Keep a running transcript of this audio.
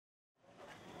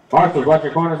Marshals, watch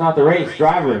your corners, not the race.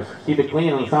 Drivers, keep it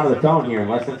clean on the sound of the tone here in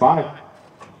less than 5.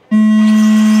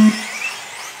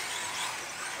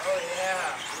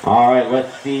 All right,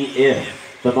 let's see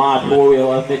if the mod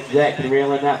 4-wheel of Mitch Zek can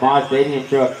reel in that mod stadium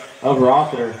truck of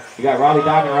Rossiter. You got Robbie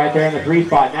Diamond right there in the 3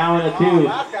 spot. Now in the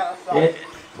 2.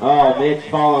 Oh, Mitch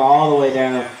falling all the way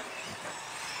down.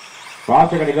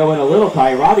 Rossiter going to go in a little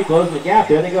tight. Robbie closing the gap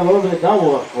there. They go over the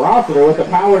double. Rossiter with the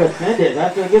power to send it.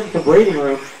 That's going to give him some breathing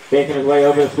room. Making his way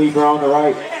over the sweeper on the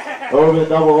right. Over the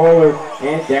double roller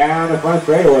and down the front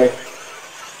straightaway.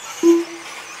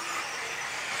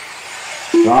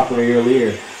 Rossiter, your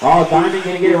leader. Oh, Diamond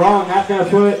going to get it wrong. That's going to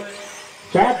put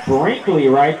Chad Brinkley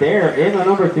right there in the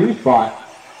number 2 spot.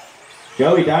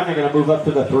 Joey Diamond going to move up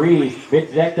to the 3.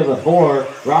 Mitch Zek to the 4.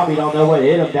 Robbie don't know what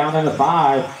hit him down in the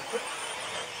 5.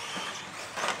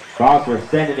 Rossiter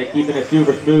sending it, keeping it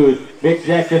super smooth. Mitch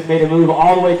Zek just made a move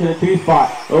all the way to the 2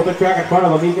 spot. Open track in front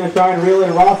of him. He's going to try and reel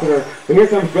in Rossiter. But here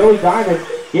comes Joey Diamond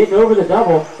getting over the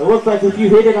double. It looks like if you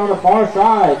hit it on the far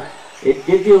side, it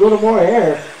gives you a little more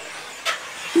air.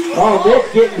 Oh,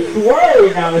 Mitch getting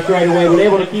swirly down the straightaway, but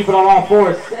able to keep it on all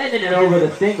 4, sending it over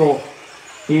the single.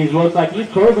 He looks like he's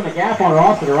closing the gap on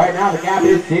Rossiter. Right now, the gap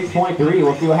is 6.3.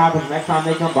 We'll see what happens next time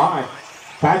they come by.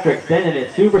 Patrick sending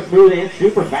it super smooth and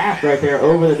super fast right there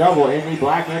over the double in the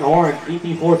black and orange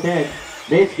ET410.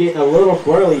 Mitch getting a little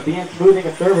swirly, being smooth and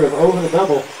conservative over the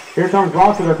double. Here comes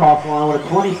Rossiter across the line with a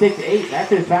 26.8.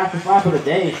 That's his fastest lap of the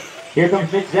day. Here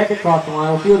comes Mitch Zek across the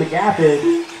line. We'll see what the gap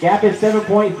is. Gap is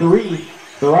 7.3.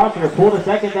 So Rossiter pulled a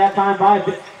second that time by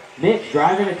Mitch,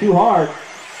 driving it too hard.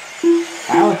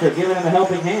 Alistair giving him a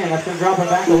helping hand. That's going to drop him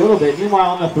back a little bit.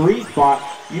 Meanwhile, on the 3 spot,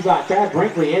 you got Chad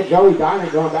Brinkley and Joey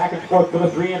Diamond going back and forth for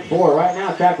the 3 and 4. Right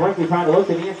now, Chad Brinkley trying to look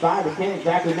to the inside, but can't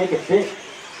exactly make it fit.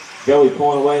 Joey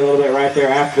pulling away a little bit right there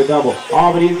after the double.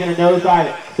 Oh, but he's going to nosedive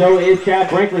it. So is Chad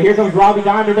Brinkley. Here comes Robbie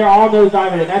Diamond. They're all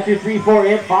nosediving it. That's your 3, 4,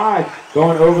 and 5.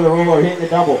 Going over the roller, hitting the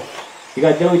double. You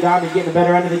got Joey Diamond getting the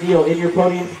better end of the deal in your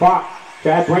podium spot.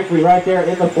 Chad Brinkley right there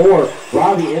in the 4.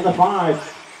 Robbie in the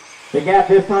 5. The gap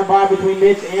this time by between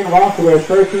Mitch and Rossiter is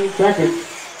 13 seconds.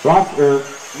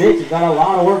 Mitch has got a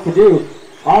lot of work to do.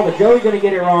 Oh, but Joey's going to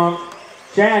get it wrong.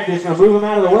 Chad just going to move him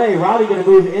out of the way. Robbie going to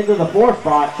move into the 4th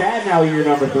spot. Chad now your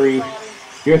number 3.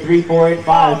 Your 3, 4, and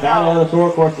 5. Battle of the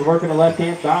sword course is working the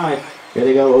left-hand side. Here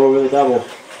they go over the double.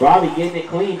 Robbie getting it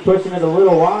clean, pushing it a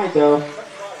little wide though.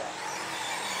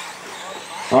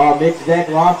 Oh, Mitch Zek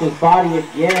lost his body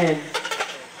again.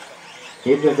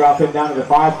 He's going to drop him down to the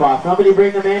 5 spot. Somebody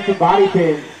bring the man some body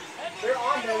pins. They're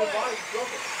on there, the body's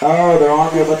broken. Oh, they're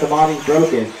on there, but the body's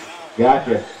broken.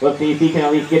 Gotcha. Let's see if he can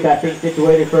at least get that thing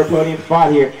situated for a podium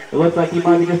spot here. It looks like he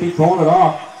might just be pulling it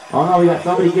off. Oh no, we got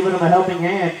somebody giving him a helping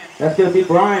hand. That's going to be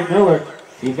Brian Miller.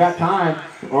 He's got time.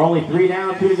 We're only 3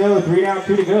 down, 2 to go. 3 down,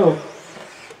 2 to go.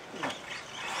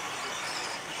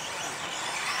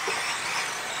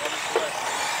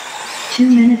 Two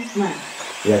minutes left.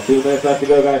 We got 2 minutes left to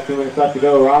go, guys. 2 minutes left to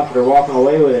go. Rossiter walking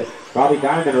away with it. Robbie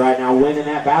Diamond right now winning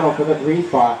that battle for the 3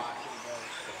 spot.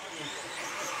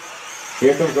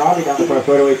 Here comes Robbie down the front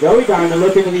straightaway. Joey Diamond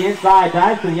looking to the inside,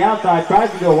 dives to the outside, tries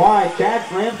to go wide. Chad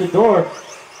slams the door.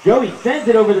 Joey sends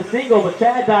it over the single, but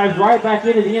Chad dives right back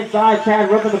into the inside. Chad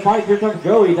ripping the pipe. Here comes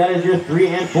Joey. That is your 3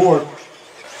 and 4.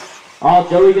 Oh,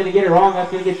 Joey going to get it wrong.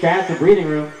 That's going to get Chad some breathing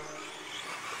room.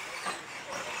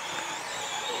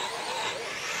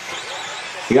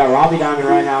 You got Robbie Diamond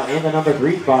right now in the number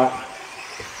 3 spot.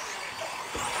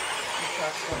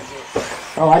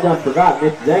 Oh, I done forgot.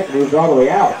 Mitch Zek moved all the way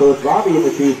out. So it's Robbie in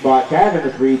the 2 spot, Chad in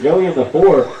the 3, Joey in the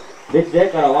 4. Mitch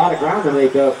Zek got a lot of ground to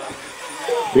make up.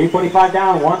 3:45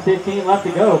 down, 1:15 left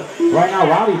to go. Right now,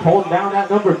 Robbie's holding down that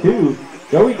number 2.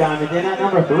 Joey Diamond in at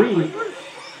number 3.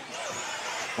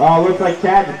 Oh, looks like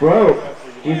Chad's broke.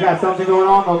 He's got something going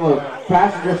on the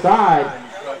passenger side.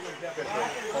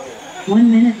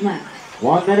 1 minute left.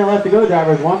 1 minute left to go,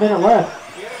 drivers. 1 minute left.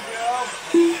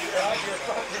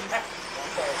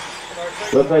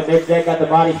 Looks like Mitch Zek got the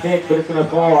body fixed, but it's going to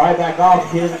fall right back off.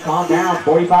 He doesn't calm down.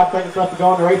 45 seconds left to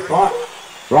go in the race spot.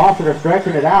 Rossiter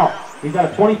stretching it out. He's got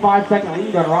a 25-second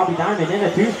lead on Robbie Diamond in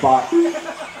the 2 spot.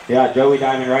 Yeah, Joey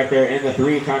Diamond right there in the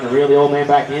 3, trying to reel the old man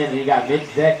back in. And you got Mitch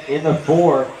Zek in the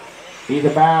 4. He's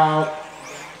about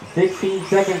 16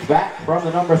 seconds back from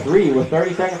the number 3 with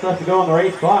 30 seconds left to go in the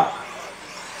race spot.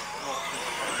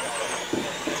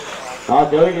 Oh,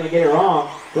 Joey's going to get it wrong.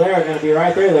 Claire going to be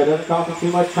right there. That doesn't cost him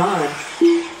too much time.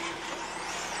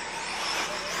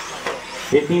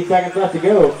 15 seconds left to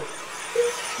go.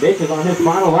 Mitch is on his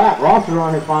final lap. Rossiter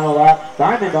on his final lap.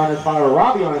 Diamond on his final.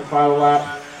 Robbie on his final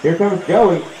lap. Here comes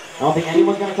Joey. I don't think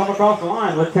anyone's going to come across the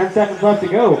line with 10 seconds left to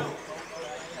go.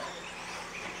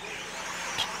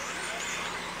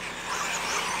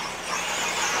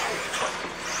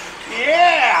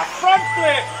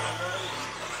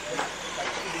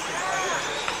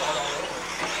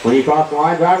 When you cross the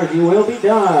line, drivers, you will be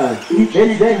done. Mitch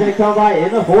Zed's going to come by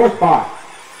in the 4th spot.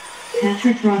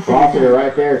 Patrick Rossiter. Rossiter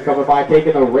right there is coming by,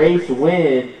 taking the race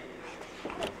win.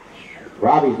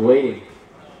 Robbie's waiting.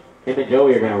 Him and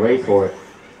Joey are going to race for it.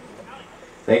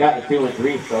 They got the 2 and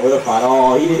 3 solidified.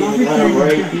 Oh, he didn't even let him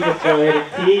race. He just go ahead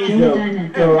and tease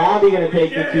him. So Robbie going to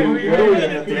take the 2, Joey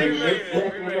in the 3, Mitch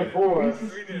Zed in the 4. Race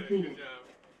is completed.